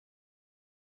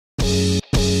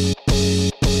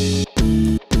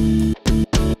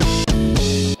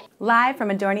Live from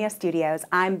Adornia Studios,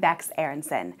 I'm Becca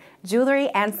Aronson, jewelry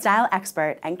and style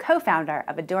expert and co-founder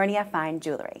of Adornia Fine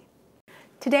Jewelry.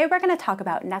 Today we're going to talk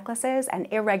about necklaces and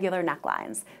irregular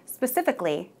necklines,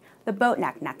 specifically the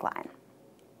boatneck neckline.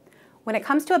 When it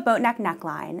comes to a boatneck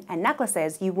neckline and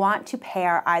necklaces, you want to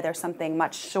pair either something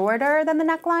much shorter than the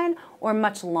neckline or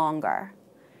much longer.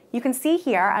 You can see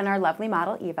here on our lovely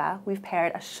model Eva, we've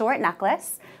paired a short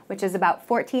necklace, which is about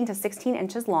 14 to 16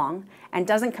 inches long and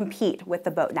doesn't compete with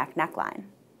the boatneck neckline.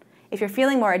 If you're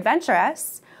feeling more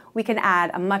adventurous, we can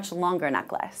add a much longer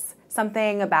necklace,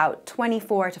 something about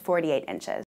 24 to 48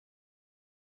 inches.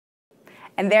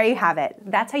 And there you have it.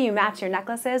 That's how you match your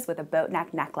necklaces with a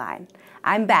boatneck neckline.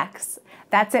 I'm Bex.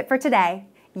 That's it for today.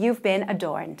 You've been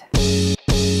adorned.